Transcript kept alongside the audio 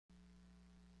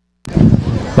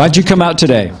Why'd you come out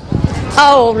today?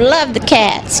 Oh, love the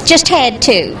Cats. Just had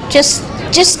to.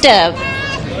 Just tell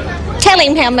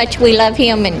him how much we love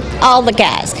him and all the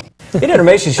guys. Isn't it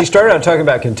amazing? She started out talking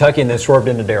about Kentucky and then swerved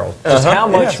into Darrell. Just how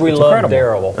much we love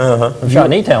Darrell. It was shot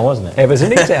in E-Town, wasn't it? It was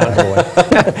in E-Town.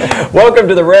 Welcome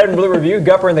to the Red and Blue Review.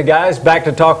 Gupper and the guys back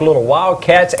to talk a little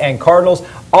Wildcats and Cardinals.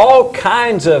 All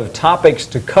kinds of topics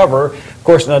to cover. Of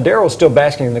course, now Darrell's still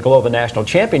basking in the glow of a national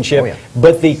championship,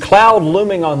 but the cloud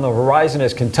looming on the horizon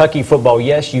is Kentucky football.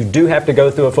 Yes, you do have to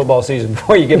go through a football season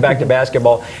before you get back to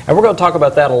basketball, and we're going to talk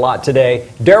about that a lot today.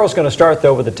 Darrell's going to start,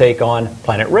 though, with a take on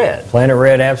Planet Red. Planet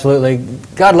Red, absolutely.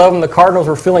 God love them. The Cardinals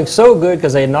were feeling so good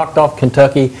because they had knocked off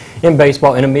Kentucky in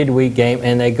baseball in a midweek game,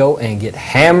 and they go and get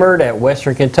hammered at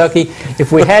Western Kentucky.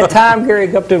 If we had time, Gary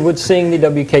Gupta would sing the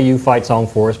WKU fight song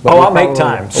for us. But I'll make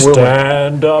time.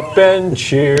 Stand up and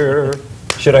cheer.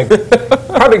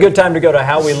 Probably a good time to go to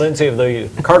Howie Lindsay of the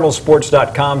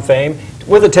CardinalSports.com fame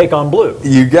with a take on blue.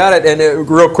 You got it. And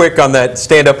real quick on that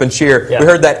stand up and cheer, we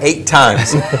heard that 8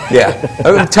 times.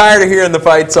 I'm tired of hearing the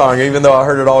fight song, even though I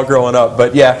heard it all growing up.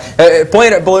 But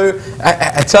Planet Blue,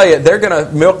 I tell you, they're going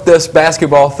to milk this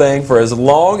basketball thing for as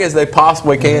long as they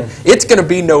possibly can. It's going to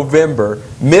be November,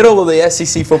 middle of the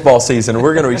SEC football season, and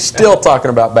we're going to be still talking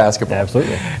about basketball.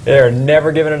 Absolutely. They're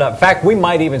never giving it up. In fact, we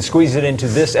might even squeeze it into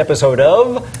this episode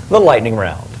of the Lightning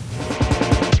Round.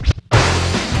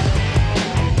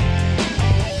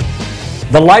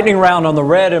 The Lightning Round on the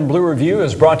Red and Blue Review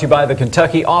is brought to you by the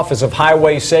Kentucky Office of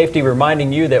Highway Safety,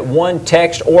 reminding you that one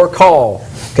text or call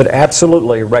could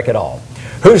absolutely wreck it all.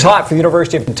 Who's hot for the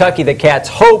University of Kentucky? The Cats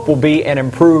hope will be an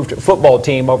improved football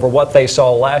team over what they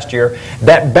saw last year.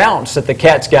 That bounce that the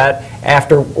Cats got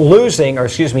after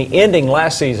ending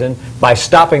last season by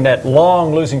stopping that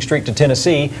long losing streak to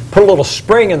Tennessee put a little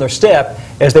spring in their step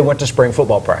as they went to spring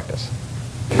football practice.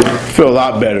 Feel a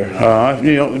lot better,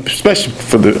 especially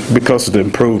because of the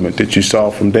improvement that you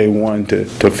saw from day 1 to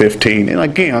 15. And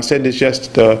again, I said this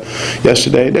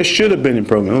yesterday. There should have been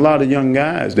improvement. A lot of young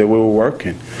guys that we were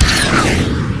working.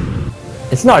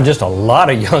 It's not just a lot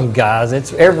of young guys.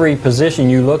 It's every position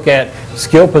you look at.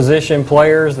 Skill position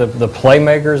players, the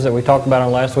playmakers that we talked about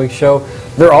on last week's show,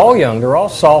 they're all young. They're all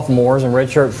sophomores and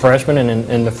redshirt freshmen,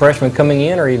 and the freshmen coming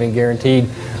in are even guaranteed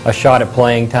a shot at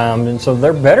playing time. And so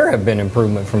there better have been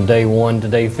improvement from day 1 to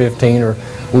day 15, or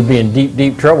we'd be in deep,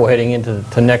 deep trouble heading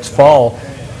into next fall.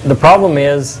 The problem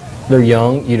is they're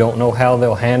young. You don't know how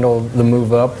they'll handle the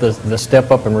move up, the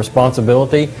step up in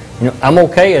responsibility. I'm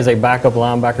okay as a backup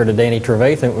linebacker to Danny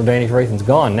Trevathan when Danny Trevathan's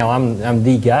gone. Now I'm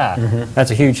the guy. That's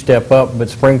a huge step up, but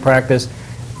spring practice,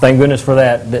 thank goodness for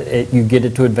that. You get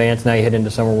it to advance. Now you head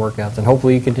into summer workouts, and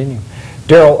hopefully you continue.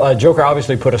 Darrell, Joker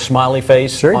obviously put a smiley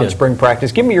face on spring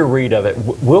practice. Give me your read of it.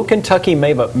 Will Kentucky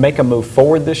make a move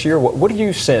forward this year? What do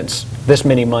you sense this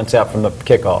many months out from the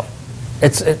kickoff?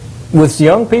 With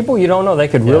young people, you don't know. They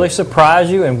could really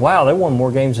surprise you, and wow, they won more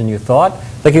games than you thought.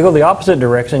 They could go the opposite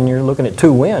direction, and you're looking at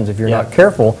 2 wins if you're not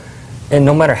careful. And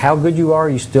no matter how good you are,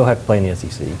 you still have to play in the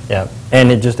SEC. And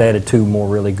it just added 2 more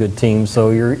really good teams,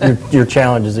 so your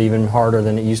challenge is even harder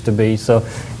than it used to be. So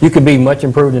you could be much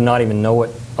improved and not even know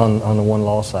it on the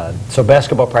one-loss side. So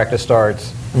basketball practice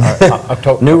starts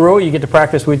October. New rule, you get to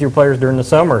practice with your players during the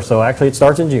summer, so actually it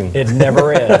starts in June. It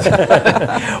never ends.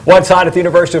 One side at the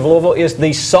University of Louisville is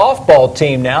the softball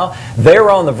team now.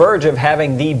 They're on the verge of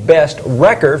having the best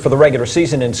record for the regular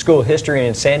season in school history,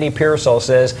 and Sandy Pearsall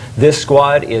says this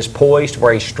squad is poised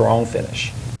for a strong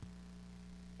finish.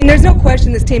 And there's no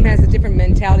question this team has a different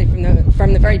mentality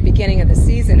from the very beginning of the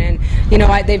season, and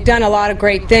they've done a lot of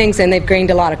great things, and they've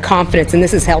gained a lot of confidence, and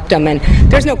this has helped them. And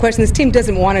there's no question this team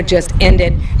doesn't want to just end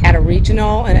it at a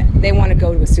regional, and they want to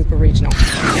go to a super regional.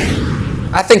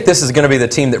 I think this is going to be the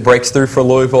team that breaks through for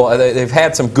Louisville. They've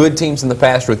had some good teams in the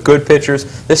past with good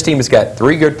pitchers. This team has got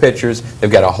 3 good pitchers. They've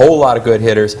got a whole lot of good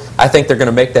hitters. I think they're going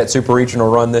to make that super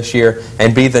regional run this year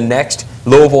and be the next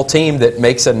Louisville team that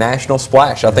makes a national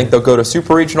splash. I think they'll go to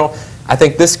super regional. I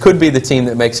think this could be the team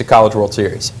that makes a College World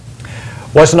Series.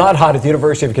 What's not hot at the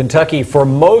University of Kentucky for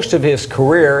most of his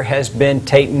career has been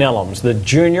Tate Nellums. The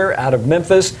junior out of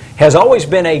Memphis has always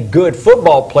been a good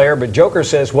football player, but Joker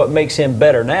says what makes him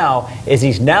better now is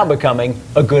he's now becoming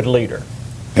a good leader.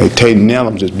 Tate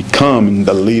Nellums has become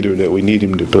the leader that we need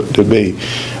him to be.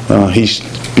 He's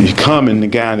becoming the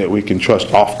guy that we can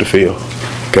trust off the field.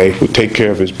 Okay, who take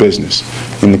care of his business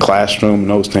in the classroom and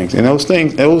those things. And those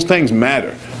things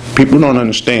matter. People don't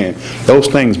understand. Those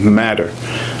things matter.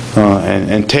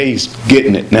 And Tate's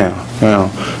getting it now.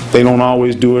 They don't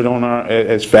always do it on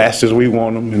as fast as we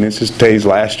want them, and this is Tate's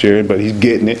last year, but he's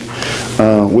getting it,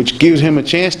 which gives him a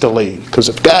chance to lead. Because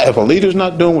if a leader's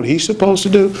not doing what he's supposed to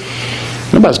do,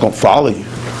 nobody's going to follow you.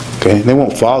 Okay, they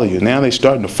won't follow you. Now they're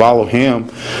starting to follow him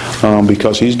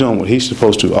because he's doing what he's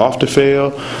supposed to off the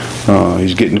field.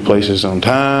 He's getting to places on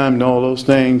time and all those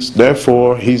things.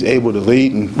 Therefore, he's able to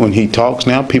lead, and when he talks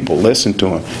now, people listen to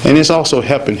him. And it's also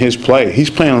helping his play. He's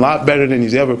playing a lot better than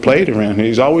he's ever played around here.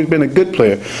 He's always been a good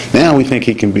player. Now we think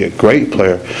he can be a great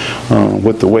player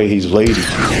with the way he's leading.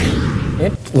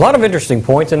 A lot of interesting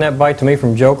points in that bite to me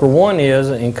from Joker. One is,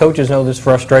 and coaches know this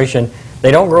frustration,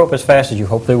 they don't grow up as fast as you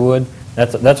hope they would.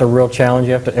 That's a real challenge.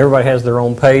 Everybody has their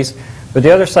own pace. But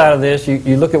the other side of this,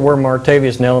 you look at where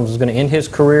Martavius Nellums is going to end his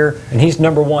career. And he's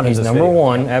number one. He's number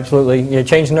one, absolutely. He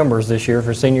changed numbers this year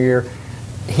for senior year.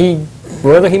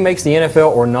 Whether he makes the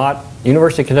NFL or not,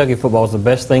 University of Kentucky football is the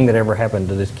best thing that ever happened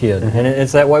to this kid. And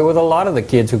it's that way with a lot of the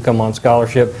kids who come on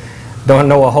scholarship. Don't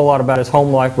know a whole lot about his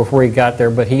home life before he got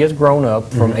there, but he has grown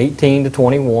up from 18 to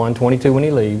 21, 22 when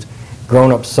he leaves,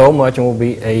 grown up so much and will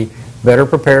be a better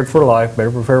prepared for life, better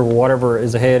prepared for whatever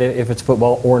is ahead, if it's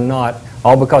football or not,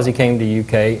 all because he came to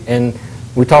UK. And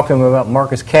we talked to him about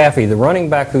Marcus Caffey, the running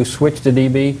back who switched to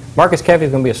DB. Marcus Caffey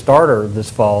is going to be a starter this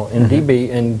fall in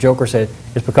DB, and Joker said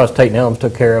it's because Tate Nellums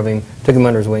took care of him, took him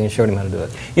under his wing, and showed him how to do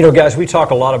it. You know, guys, we talk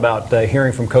a lot about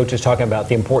hearing from coaches talking about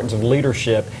the importance of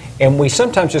leadership, and we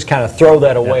sometimes just kind of throw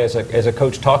that away as a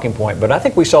coach talking point. But I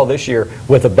think we saw this year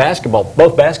with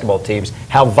both basketball teams,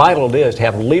 how vital it is to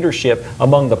have leadership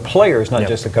among the players, not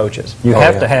just the coaches. You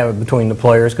have to have it between the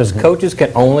players because coaches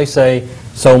can only say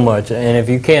so much, and if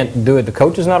you can't do it, the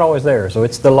coach is not always there. So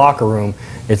it's the locker room,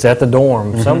 it's at the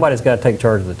dorm. Somebody's got to take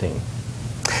charge of the team.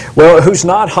 Well, who's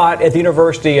not hot at the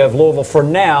University of Louisville for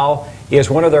now is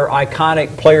one of their iconic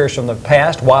players from the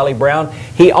past, Wiley Brown.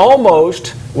 He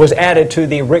almost was added to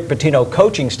the Rick Pitino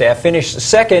coaching staff, finished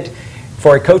second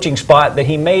for a coaching spot that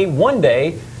he may one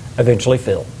day eventually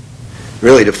fill.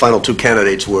 Really, the final two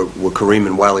candidates were Kareem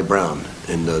and Wiley Brown,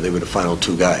 and they were the final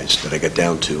two guys that I got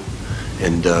down to.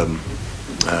 And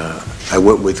I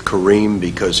went with Kareem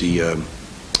because he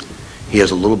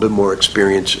has a little bit more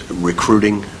experience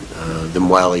recruiting than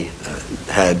Wiley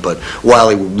had, but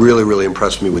Wiley really, really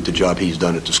impressed me with the job he's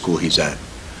done at the school he's at,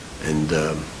 and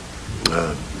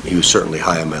he was certainly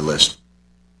high on my list.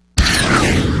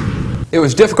 It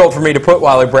was difficult for me to put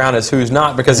Wiley Brown as who's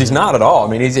not because he's not at all. I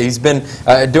mean, he's been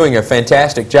doing a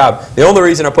fantastic job. The only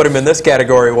reason I put him in this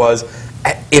category was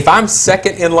if I'm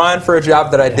second in line for a job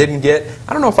that I didn't get,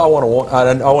 I don't know if I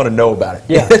want to know about it.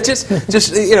 Yeah. just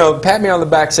you know, pat me on the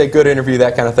back, say good interview,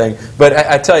 that kind of thing. But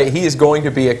I tell you, he is going to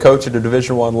be a coach at a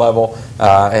Division I level,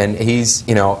 and he's,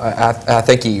 you know, I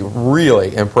think he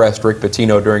really impressed Rick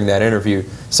Pitino during that interview.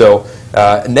 So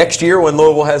next year when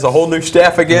Louisville has a whole new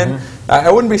staff again,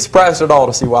 I wouldn't be surprised at all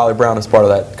to see Wiley Brown as part of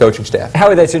that coaching staff.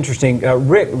 Howie, that's interesting.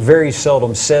 Rick very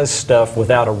seldom says stuff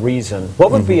without a reason.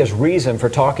 What would be his reason for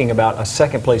talking about a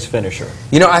second-place finisher?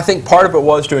 You know, I think part of it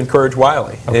was to encourage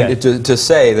Wiley, and to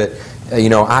say that, you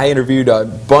know, I interviewed a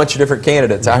bunch of different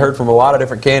candidates. I heard from a lot of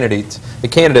different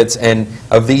candidates, and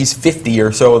of these 50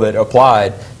 or so that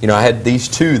applied, you know, I had these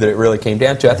two that it really came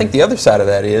down to. I think the other side of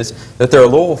that is that there are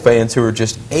Louisville fans who are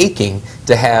just aching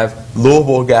to have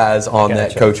Louisville guys on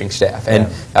that coaching staff. And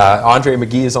Andre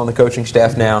McGee is on the coaching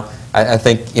staff now. I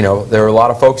think, you know, there are a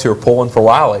lot of folks who are pulling for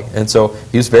Wiley, and so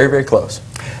he was very, very close.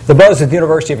 The buzz at the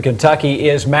University of Kentucky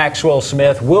is Maxwell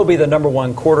Smith will be the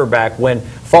 #1 quarterback when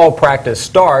fall practice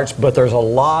starts, but there's a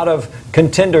lot of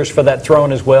contenders for that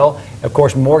throne as well. Of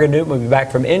course, Morgan Newton will be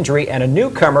back from injury, and a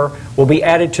newcomer will be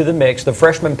added to the mix, the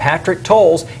freshman Patrick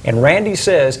Tolles, and Randy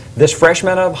says this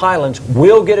freshman out of Highlands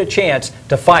will get a chance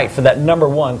to fight for that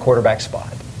 #1 quarterback spot.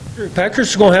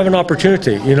 Patrick's going to have an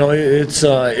opportunity. You know,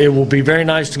 it will be very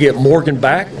nice to get Morgan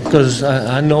back because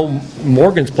I know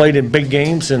Morgan's played in big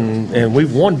games and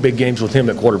we've won big games with him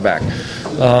at quarterback.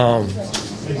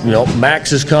 You know,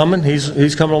 Max is coming.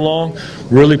 He's coming along.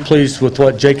 Really pleased with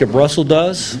what Jacob Russell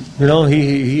does. You know,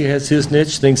 he has his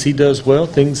niche, things he does well,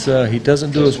 things he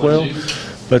doesn't do as well.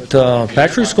 But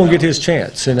Patrick's going to get his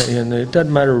chance, and it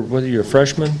doesn't matter whether you're a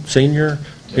freshman, senior,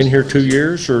 been here 2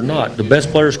 years or not. The best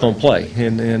player is going to play,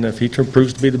 and if he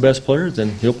proves to be the best player,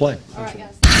 then he'll play.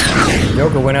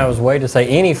 Joker went out of his way to say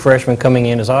any freshman coming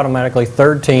in is automatically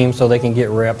third team so they can get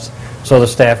reps, so the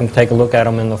staff can take a look at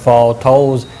them in the fall.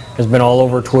 Tolles has been all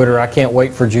over Twitter. I can't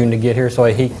wait for June to get here, so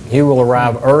he will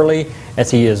arrive early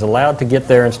as he is allowed to get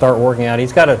there and start working out.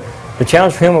 He's got the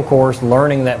challenge for him, of course,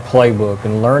 learning that playbook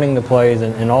and learning the plays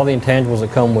and all the intangibles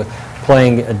that come with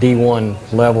playing a D1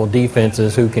 level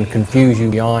defenses who can confuse you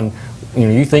beyond, you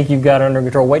know, you think you've got it under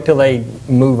control. Wait till they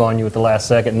move on you at the last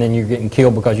second and then you're getting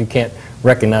killed because you can't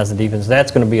recognize the defense.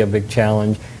 That's going to be a big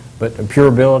challenge. But pure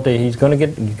ability, he's going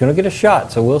to get a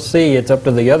shot. So we'll see. It's up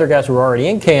to the other guys who are already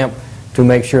in camp to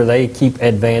make sure they keep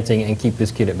advancing and keep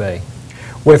this kid at bay.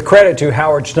 With credit to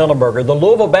Howard Schnellenberger, the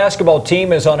Louisville basketball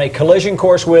team is on a collision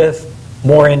course with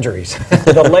more injuries.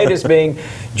 The latest being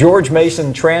George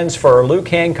Mason transfer Luke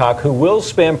Hancock, who will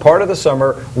spend part of the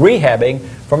summer rehabbing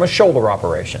from a shoulder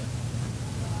operation.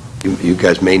 You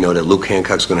guys may know that Luke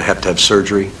Hancock's going to have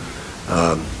surgery.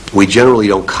 We generally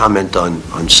don't comment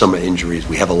on summer injuries.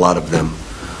 We have a lot of them.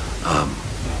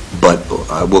 But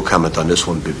I will comment on this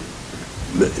one.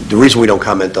 The reason we don't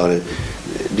comment on it,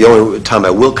 the only time I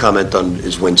will comment on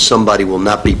is when somebody will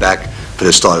not be back for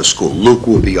the start of school. Luke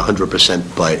will be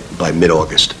 100% by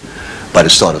mid-August, by the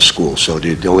start of school. So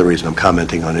the only reason I'm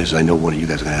commenting on it is I know one of you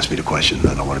guys are going to ask me the question, and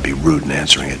I don't want to be rude in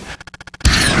answering it.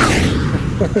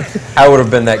 I would have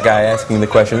been that guy asking the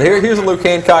question. Here's Luke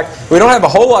Hancock. We don't have a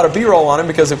whole lot of B-roll on him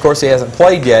because, of course, he hasn't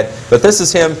played yet, but this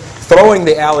is him throwing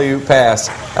the alley-oop pass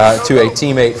to a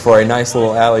teammate for a nice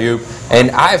little alley-oop.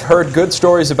 And I've heard good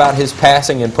stories about his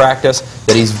passing in practice,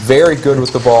 that he's very good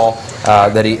with the ball,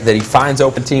 that he finds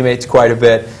open teammates quite a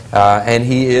bit, and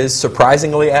he is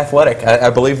surprisingly athletic.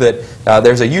 I believe that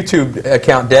there's a YouTube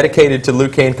account dedicated to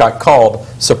Luke Hancock called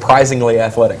Surprisingly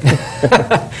Athletic.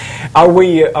 Are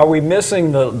we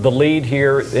missing the lead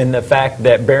here in the fact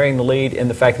that burying the lead in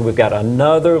the fact that we've got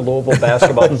another Louisville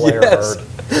basketball player Yes. hurt?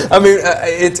 I mean,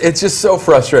 it's just so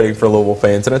frustrating for Louisville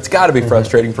fans, and it's got to be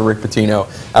frustrating for Rick Pitino.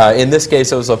 In this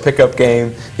case, it was a pickup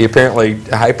game. He apparently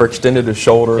hyperextended his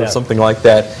shoulder or something like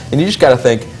that, and you just got to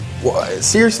think,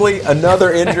 seriously,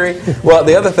 another injury? Well,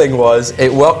 the other thing was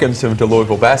it welcomes him to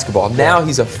Louisville basketball. Now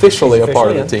he's officially a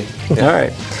part of the team. Yeah. All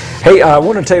right. Hey, I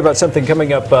want to tell you about something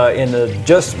coming up in the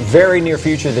just very near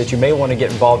future that you may want to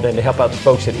get involved in to help out the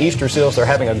folks at Easter Seals. They're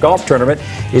having a golf tournament.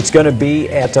 It's going to be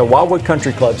at Wildwood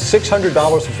Country Club.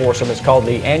 $600 for foursome. It's called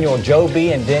the annual Joe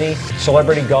B. and Denny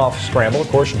Celebrity Golf Scramble. Of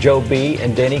course, Joe B.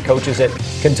 and Denny coaches at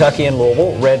Kentucky and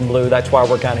Louisville, red and blue. That's why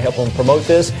we're kind of helping them promote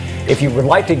this. If you would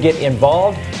like to get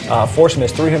involved, foursome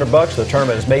is $300. The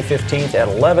tournament is May 15th at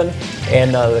 11,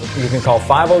 and you can call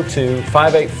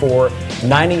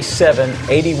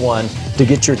 502-584-9781 to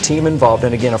get your team involved.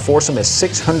 And again, a foursome is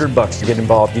 $600 to get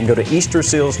involved. You can go to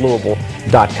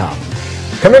EasterSealsLouisville.com.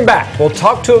 Coming back, we'll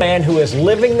talk to a man who is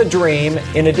living the dream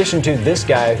in addition to this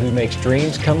guy who makes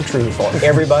dreams come true for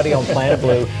everybody on Planet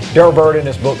Blue. Darryl Bird in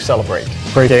his book, Celebrate.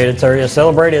 Appreciate it, sir. Yeah,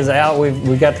 Celebrate is out.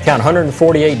 We've got to count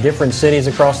 148 different cities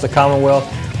across the Commonwealth,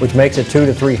 which makes it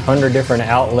 200 to 300 different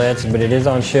outlets, but it is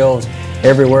on shelves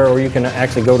everywhere, or you can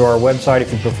actually go to our website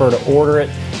if you prefer to order it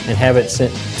and have it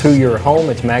sent to your home.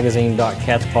 It's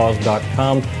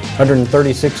magazine.catspaws.com.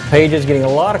 136 pages, getting a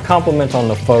lot of compliments on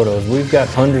the photos. We've got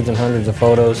hundreds and hundreds of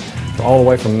photos all the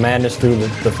way from Madness through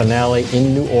the finale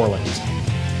in New Orleans.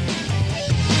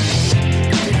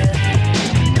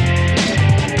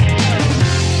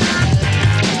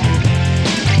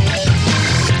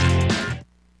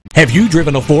 Have you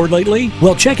driven a Ford lately?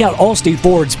 Well, check out Allstate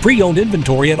Ford's pre-owned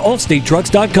inventory at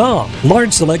allstatetrucks.com.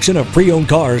 Large selection of pre-owned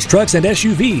cars, trucks, and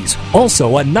SUVs.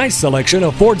 Also, a nice selection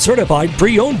of Ford-certified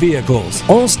pre-owned vehicles.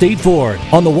 Allstate Ford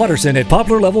on the Watterson at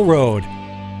Poplar Level Road.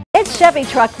 It's Chevy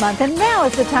Truck Month, and now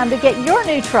is the time to get your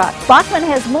new truck. Bachman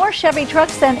has more Chevy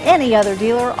trucks than any other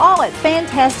dealer, all at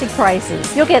fantastic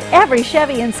prices. You'll get every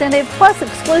Chevy incentive plus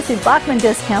exclusive Bachman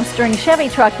discounts during Chevy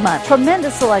Truck Month.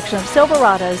 Tremendous selection of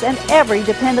Silverados and every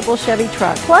dependable Chevy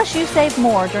truck. Plus, you save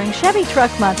more during Chevy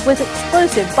Truck Month with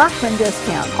exclusive Bachman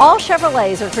discounts. All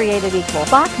Chevrolets are created equal.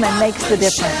 Bachman makes the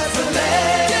difference.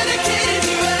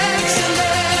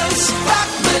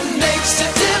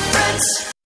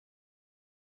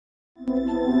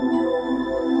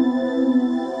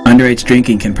 Underage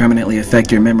drinking can permanently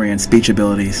affect your memory and speech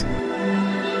abilities.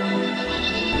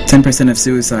 10% of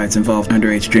suicides involve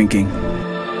underage drinking.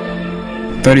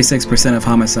 36% of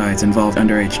homicides involve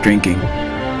underage drinking.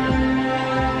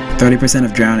 30%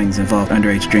 of drownings involve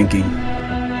underage drinking.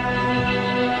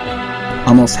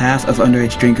 Almost half of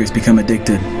underage drinkers become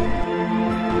addicted.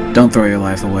 Don't throw your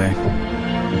life away.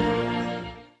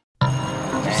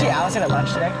 Did you see Allison at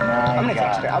lunch today? I'm gonna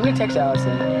text her. I'm gonna text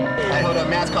Allison. Hey, hold up,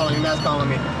 Matt's calling me. Matt's calling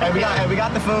me. Hey, we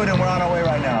got the food and we're on our way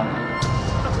right now.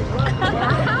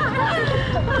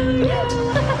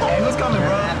 Hey, who's coming,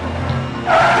 bro?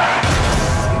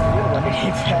 What did he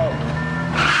tell?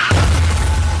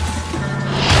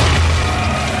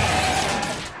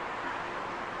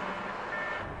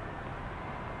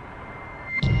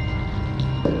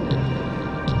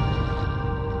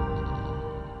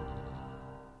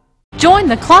 Join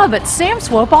the club at Sam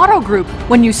Swope Auto Group.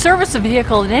 When you service a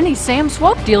vehicle at any Sam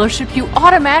Swope dealership, you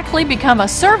automatically become a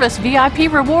Service VIP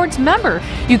Rewards member.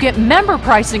 You get member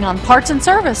pricing on parts and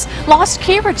service, lost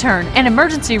key return, and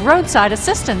emergency roadside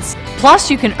assistance.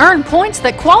 Plus, you can earn points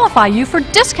that qualify you for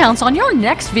discounts on your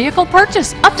next vehicle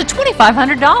purchase, up to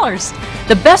 $2,500.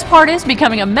 The best part is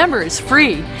becoming a member is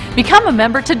free. Become a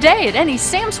member today at any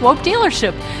Sam Swope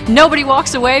dealership. Nobody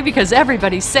walks away because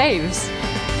everybody saves.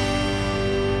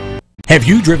 Have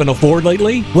you driven a Ford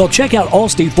lately? Well, check out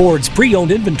Allstate Ford's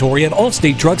pre-owned inventory at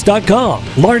allstatetrucks.com.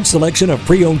 Large selection of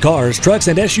pre-owned cars, trucks,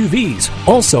 and SUVs.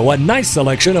 Also, a nice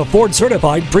selection of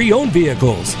Ford-certified pre-owned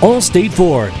vehicles. Allstate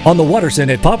Ford on the Watterson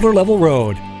at Poplar Level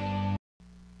Road.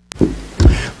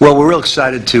 Well, we're real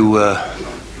excited to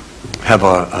have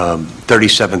our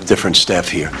 37th different staff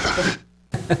here.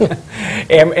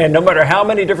 And no matter how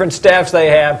many different staffs they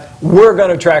have, we're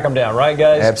going to track them down, right,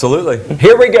 guys? Absolutely.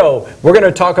 Here we go. We're going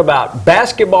to talk about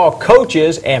basketball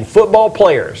coaches and football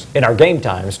players in our Game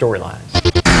Time storylines.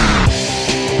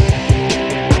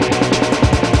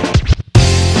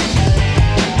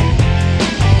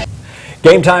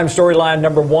 Game Time storyline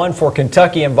number 1 for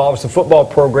Kentucky involves the football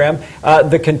program.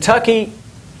 The Kentucky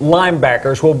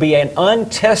linebackers will be an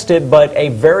untested but a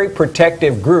very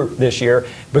protective group this year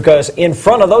because in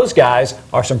front of those guys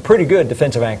are some pretty good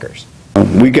defensive anchors.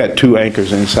 We got 2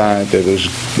 anchors inside that is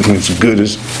as good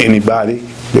as anybody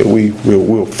that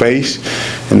we'll face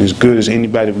and as good as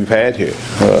anybody we've had here,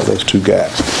 those 2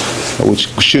 guys, which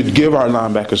should give our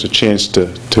linebackers a chance to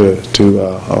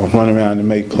run around and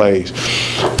make plays.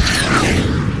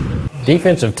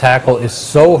 Defensive tackle is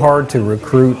so hard to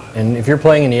recruit, and if you're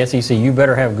playing in the SEC, you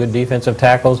better have good defensive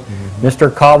tackles.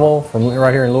 Mr. Cobble from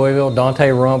right here in Louisville,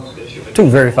 Dante Rump, 2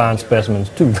 very fine specimens,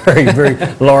 2 very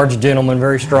large gentlemen,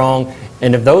 very strong.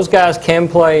 And if those guys can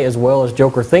play as well as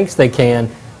Joker thinks they can,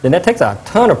 then that takes a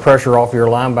ton of pressure off your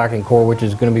linebacking core, which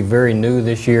is going to be very new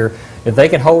this year. If they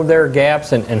can hold their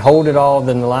gaps and hold it all,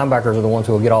 then the linebackers are the ones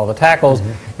who will get all the tackles.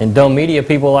 And dumb media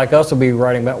people like us will be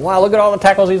writing about, wow, look at all the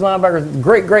tackles these linebackers,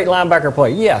 great linebacker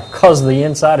play. Yeah, because the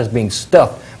inside is being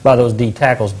stuffed by those D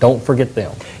tackles. Don't forget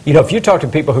them. You know, if you talk to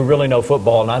people who really know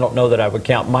football, and I don't know that I would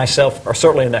count myself or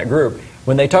certainly in that group,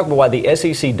 when they talk about why the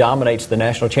SEC dominates the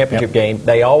national championship game,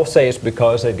 they all say it's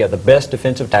because they've got the best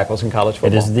defensive tackles in college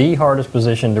football. It is the hardest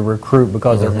position to recruit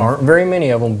because there aren't very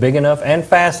many of them big enough and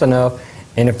fast enough.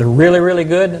 And if they're really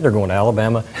good, they're going to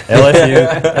Alabama,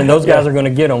 LSU, and those guys are going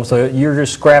to get them. So you're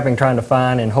just scrapping, trying to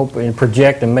find and hope and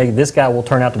project and make this guy will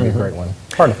turn out to be a great one.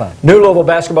 Hard to find. New Louisville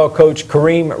basketball coach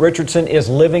Kareem Richardson is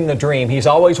living the dream. He's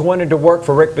always wanted to work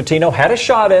for Rick Pitino, had a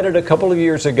shot at it a couple of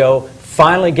years ago,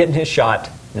 finally getting his shot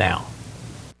now.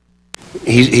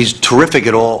 He's terrific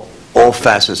at all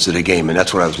facets of the game, and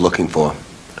that's what I was looking for.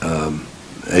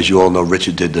 As you all know,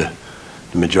 Richard did the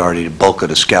majority, the bulk of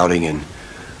the scouting, and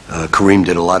Kareem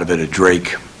did a lot of it at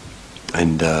Drake,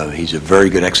 and he's a very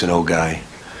good X&O guy.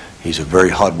 He's a very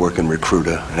hard-working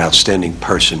recruiter, an outstanding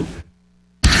person.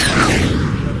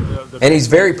 And he's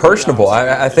very personable.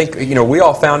 I think, you know, we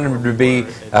all found him to be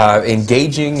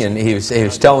engaging, and he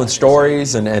was telling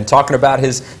stories and talking about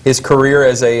his career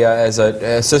as an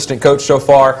assistant coach so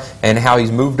far and how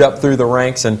he's moved up through the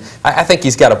ranks. And I think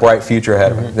he's got a bright future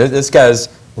ahead of him. This guy's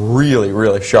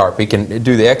really sharp. He can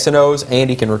do the X and O's and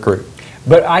he can recruit.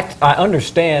 But I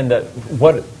understand that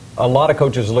what a lot of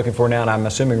coaches are looking for now, and I'm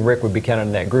assuming Rick would be counted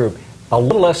in that group, a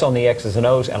little less on the X's and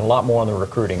O's and a lot more on the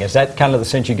recruiting. Is that kind of the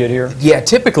sense you get here? Yeah,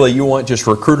 typically you want just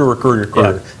recruiter.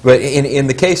 Yeah. But in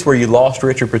the case where you lost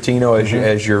Richard Pitino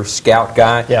as your scout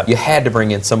guy, you had to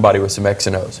bring in somebody with some X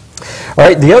and O's. All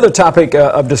right, the other topic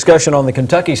of discussion on the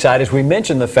Kentucky side is we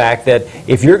mentioned the fact that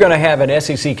if you're going to have an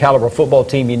SEC caliber football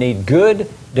team, you need good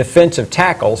defensive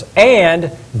tackles and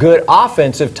good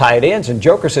offensive tight ends. And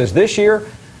Joker says this year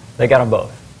they got them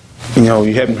both. You know,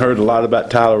 you haven't heard a lot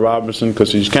about Tyler Robinson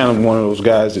because he's kind of one of those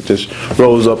guys that just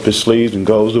rolls up his sleeves and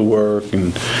goes to work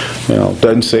and, you know,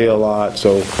 doesn't say a lot.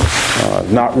 So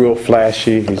not real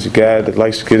flashy. He's a guy that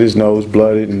likes to get his nose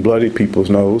blooded and bloody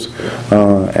people's nose,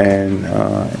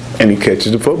 and he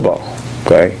catches the football.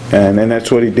 Okay, and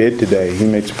that's what he did today. He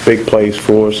made some big plays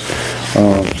for us.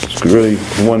 Really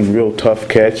one real tough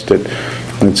catch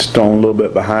it's thrown a little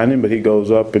bit behind him, but he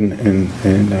goes up and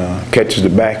catches the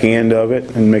back end of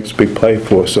it and makes a big play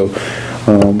for us. So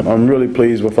I'm really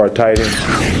pleased with our tight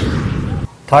end.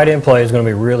 Tight end play is going to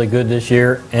be really good this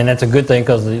year, and that's a good thing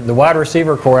because the wide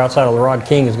receiver core outside of LeRod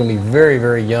King is going to be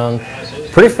very young,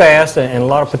 pretty fast and a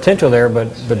lot of potential there, but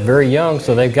very young.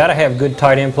 So they've got to have good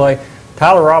tight end play.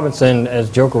 Tyler Robinson,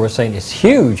 as Joker was saying, is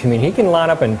huge. I mean, he can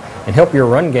line up and help your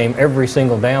run game every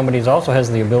single down, but he also has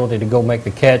the ability to go make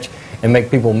the catch and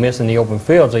make people miss in the open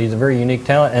field. So he's a very unique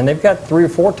talent, and they've got 3 or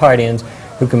 4 tight ends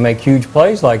who can make huge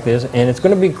plays like this, and it's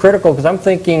going to be critical because I'm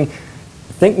thinking,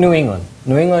 think New England.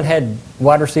 New England had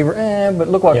wide receiver, but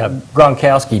look what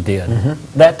Gronkowski did.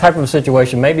 That type of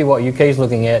situation may be what UK is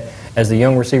looking at as the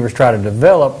young receivers try to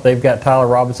develop. They've got Tyler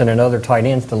Robinson and other tight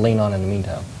ends to lean on in the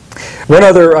meantime. One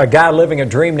other guy living a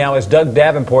dream now is Doug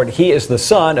Davenport. He is the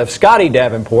son of Scotty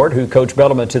Davenport, who coached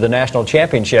Bellarmine to the national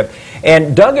championship.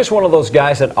 And Doug is one of those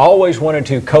guys that always wanted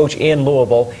to coach in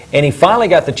Louisville, and he finally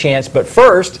got the chance. But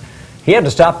first, he had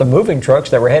to stop the moving trucks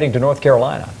that were heading to North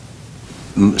Carolina.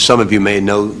 Some of you may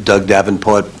know Doug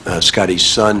Davenport, Scotty's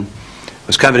son. It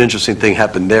was kind of an interesting thing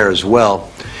happened there as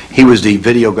well. He was the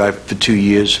video guy for 2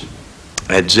 years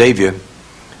at Xavier,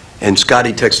 and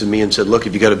Scotty texted me and said, look,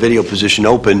 if you got a video position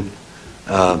open,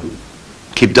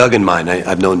 keep Doug in mind.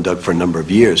 I've known Doug for a number of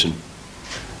years, and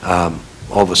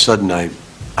all of a sudden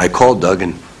I called Doug,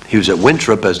 and he was at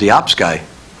Winthrop as the ops guy,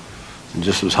 and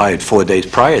just was hired 4 days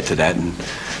prior to that, and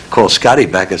called Scotty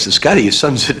back. I said, Scotty, your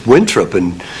son's at Winthrop.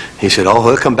 And he said, oh,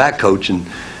 he'll come back, Coach. And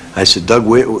I said, Doug,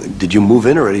 did you move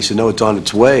in already? He said, no, it's on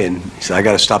its way. And he said, I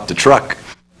got to stop the truck.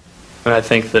 And I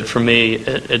think that for me,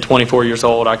 at 24 years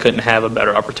old, I couldn't have a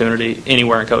better opportunity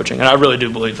anywhere in coaching. And I really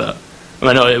do believe that.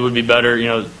 I know it would be better, you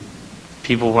know,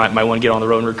 people might want to get on the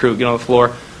road and recruit, get on the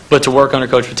floor. But to work under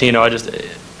Coach Pitino,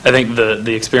 I think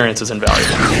the experience is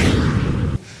invaluable.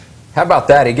 How about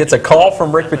that? He gets a call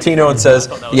from Rick Pitino and says,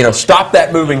 you know, stop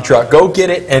that moving truck, go get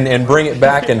it and bring it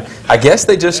back. And I guess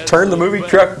they just turned the moving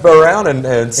truck around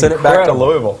and sent it back to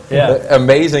Louisville. Yeah.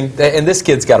 Amazing. And this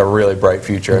kid's got a really bright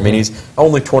future. I mean, he's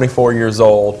only 24 years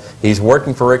old. He's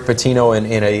working for Rick Pitino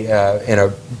in a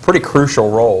pretty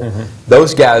crucial role.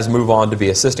 Those guys move on to be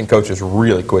assistant coaches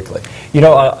really quickly. You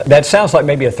know, that sounds like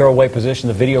maybe a throwaway position,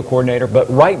 the video coordinator, but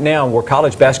right now where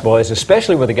college basketball is,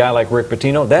 especially with a guy like Rick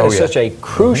Pitino, that is such a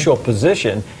crucial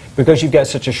position because you've got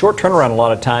such a short turnaround a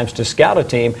lot of times to scout a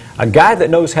team. A guy that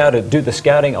knows how to do the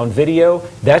scouting on video,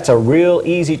 that's a real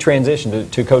easy transition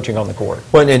to coaching on the court.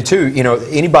 Well, and two, you know,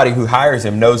 anybody who hires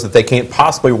him knows that they can't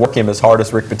possibly work him as hard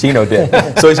as Rick Pitino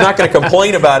did. So he's not going to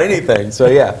complain about anything. So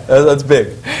yeah, that's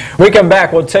big. We come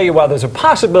back, we'll tell you why there's a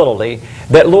possibility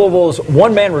that Louisville's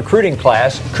one-man recruiting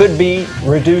class could be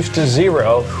reduced to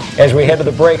 0. As we head to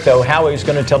the break, though, Howie's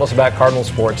going to tell us about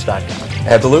CardinalSports.com.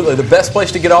 Absolutely. The best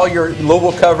place to get all your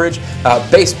Louisville coverage,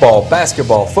 baseball,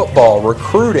 basketball, football,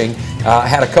 recruiting.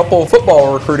 Had a couple of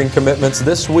football recruiting commitments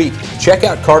this week. Check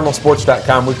out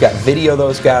CardinalSports.com. We've got video of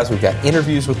those guys. We've got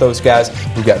interviews with those guys.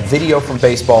 We've got video from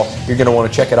baseball. You're going to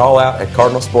want to check it all out at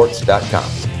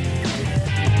CardinalSports.com.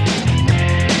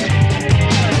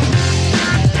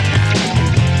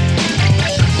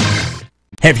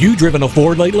 Have you driven a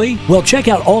Ford lately? Well, check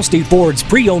out Allstate Ford's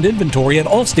pre-owned inventory at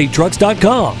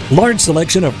allstatetrucks.com. Large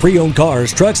selection of pre-owned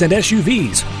cars, trucks, and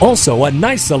SUVs. Also, a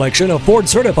nice selection of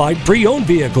Ford-certified pre-owned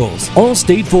vehicles.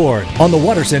 Allstate Ford on the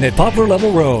Watterson at Poplar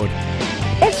Level Road.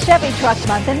 It's Chevy Truck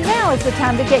Month, and now is the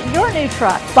time to get your new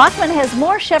truck. Bachman has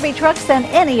more Chevy trucks than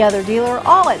any other dealer,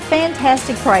 all at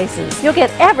fantastic prices. You'll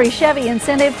get every Chevy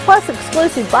incentive plus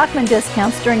exclusive Bachman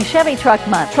discounts during Chevy Truck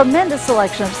Month. Tremendous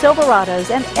selection of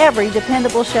Silverados and every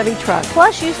dependable Chevy truck.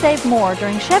 Plus, you save more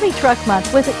during Chevy Truck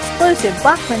Month with exclusive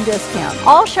Bachman discounts.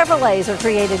 All Chevrolets are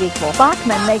created equal.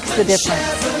 Bachman makes the difference.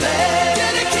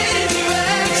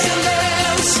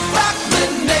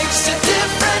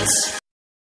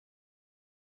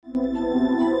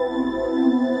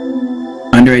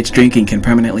 Underage drinking can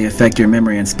permanently affect your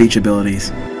memory and speech abilities.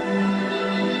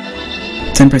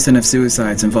 10% of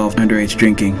suicides involve underage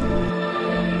drinking.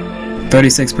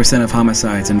 36% of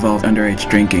homicides involve underage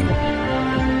drinking.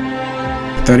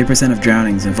 30% of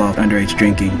drownings involve underage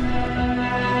drinking.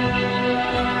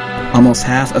 Almost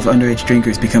half of underage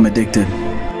drinkers become addicted.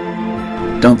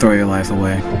 Don't throw your life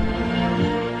away.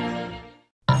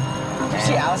 Did you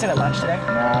see Allison at lunch today?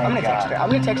 I'm gonna text her. I'm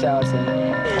gonna text Allison.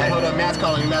 Hey, hold up, Matt's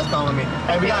calling me. Matt's calling me.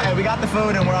 Hey, we got the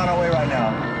food and we're on our way right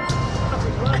now.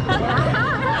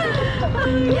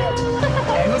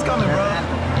 Hey, who's coming, bro?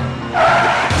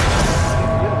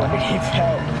 You're the one that needs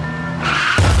help.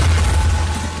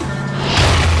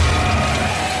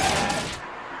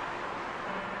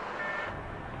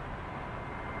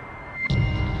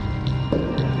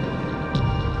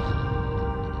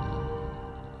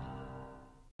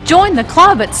 Join the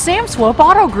club at Sam Swope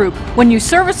Auto Group. When you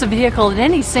service a vehicle at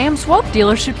any Sam Swope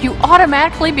dealership, you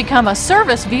automatically become a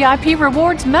Service VIP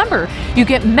Rewards member. You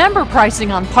get member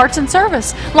pricing on parts and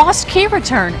service, lost key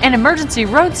return, and emergency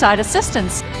roadside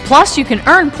assistance. Plus, you can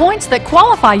earn points that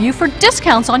qualify you for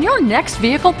discounts on your next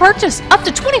vehicle purchase, up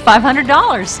to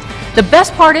 $2,500. The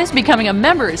best part is becoming a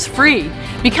member is free.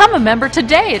 Become a member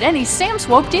today at any Sam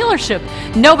Swope dealership.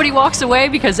 Nobody walks away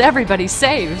because everybody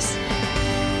saves.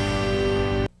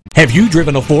 Have you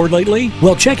driven a Ford lately?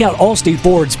 Well, check out Allstate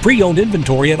Ford's pre-owned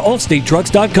inventory at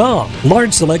allstatetrucks.com.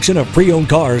 Large selection of pre-owned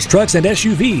cars, trucks, and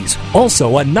SUVs.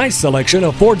 Also, a nice selection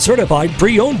of Ford-certified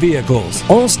pre-owned vehicles.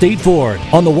 Allstate Ford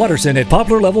on the Watterson at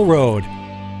Poplar Level Road.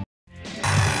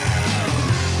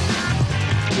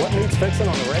 What needs fixing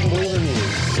on the Red and Blue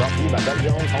Review? Brought to you by Doug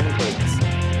Jones Home Improvements.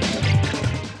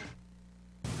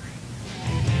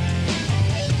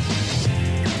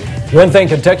 One thing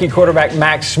Kentucky quarterback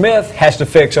Max Smith has to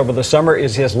fix over the summer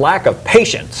is his lack of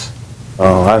patience.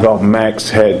 I thought Max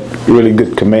had really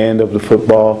good command of the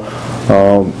football.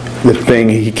 The thing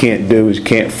he can't do is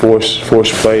can't force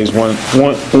plays.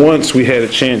 Once we had a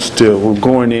chance to, we're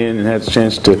going in and had a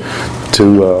chance to it's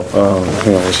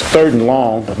 3rd and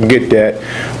long, get that,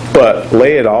 but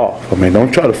lay it off. I mean,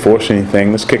 don't try to force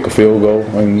anything. Let's kick a field goal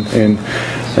and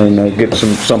get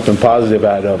something positive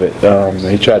out of it.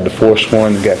 He tried to force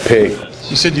one and got picked.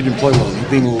 You said you didn't play well. You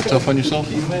being a little tough on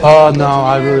yourself? No,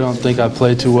 I really don't think I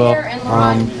played too well.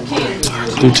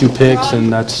 Threw 2 picks,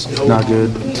 and that's not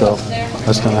good. So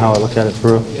that's kind of how I look at it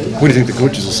for real. What do you think the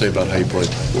coaches will say about how you played?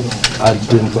 I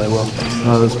didn't play well,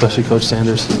 especially Coach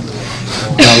Sanders.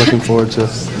 Not looking forward to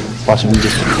watching him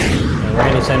this week.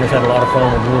 Randy Sanders had a lot of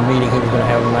fun with the little meeting he was going to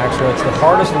have with Max. So it's the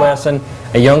hardest lesson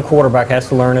a young quarterback has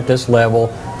to learn at this level.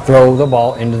 Throw the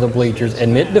ball into the bleachers,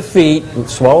 admit defeat,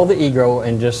 swallow the ego,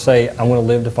 and just say, I'm going to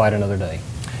live to fight another day.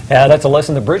 Yeah, that's a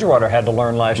lesson that Bridgewater had to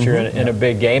learn last year in a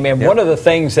big game. And one of the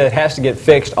things that has to get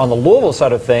fixed on the Louisville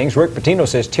side of things, Rick Pitino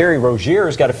says Terry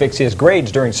Rozier's got to fix his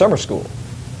grades during summer school.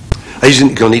 He's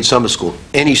going to need summer school.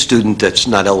 Any student that's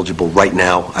not eligible right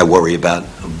now, I worry about,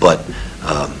 but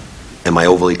am I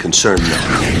overly concerned?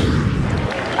 No.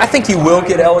 I think he will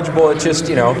get eligible. It's just,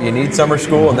 you need summer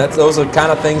school, and those are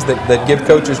kind of things that give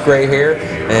coaches gray hair,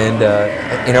 and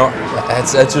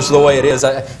that's just the way it is.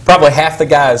 Probably half the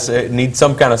guys need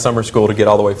some kind of summer school to get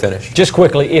all the way finished. Just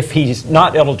quickly, if he's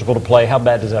not eligible to play, how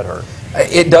bad does that hurt?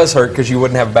 It does hurt because you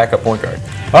wouldn't have a backup point guard.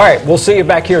 All right, we'll see you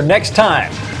back here next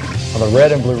time on the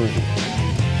Red and Blue Review.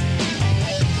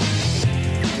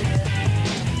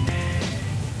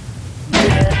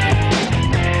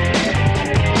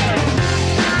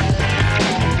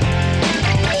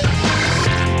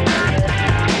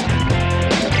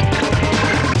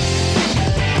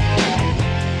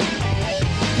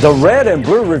 The Red and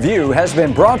Blue Review has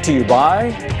been brought to you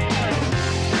by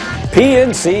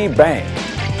PNC Bank,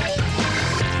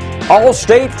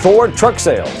 Allstate Ford Truck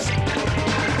Sales,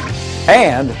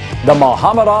 and the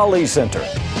Muhammad Ali Center.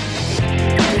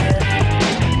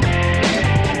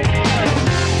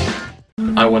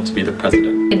 I want to be the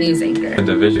president. A news anchor. A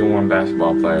Division I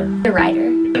basketball player. A writer.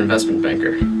 An investment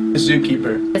banker. A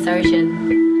zookeeper. A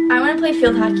surgeon. I want to play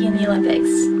field hockey in the Olympics.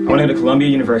 I want to go to Columbia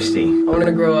University. I want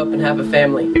to grow up and have a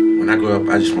family. When I grow up,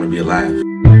 I just want to be alive.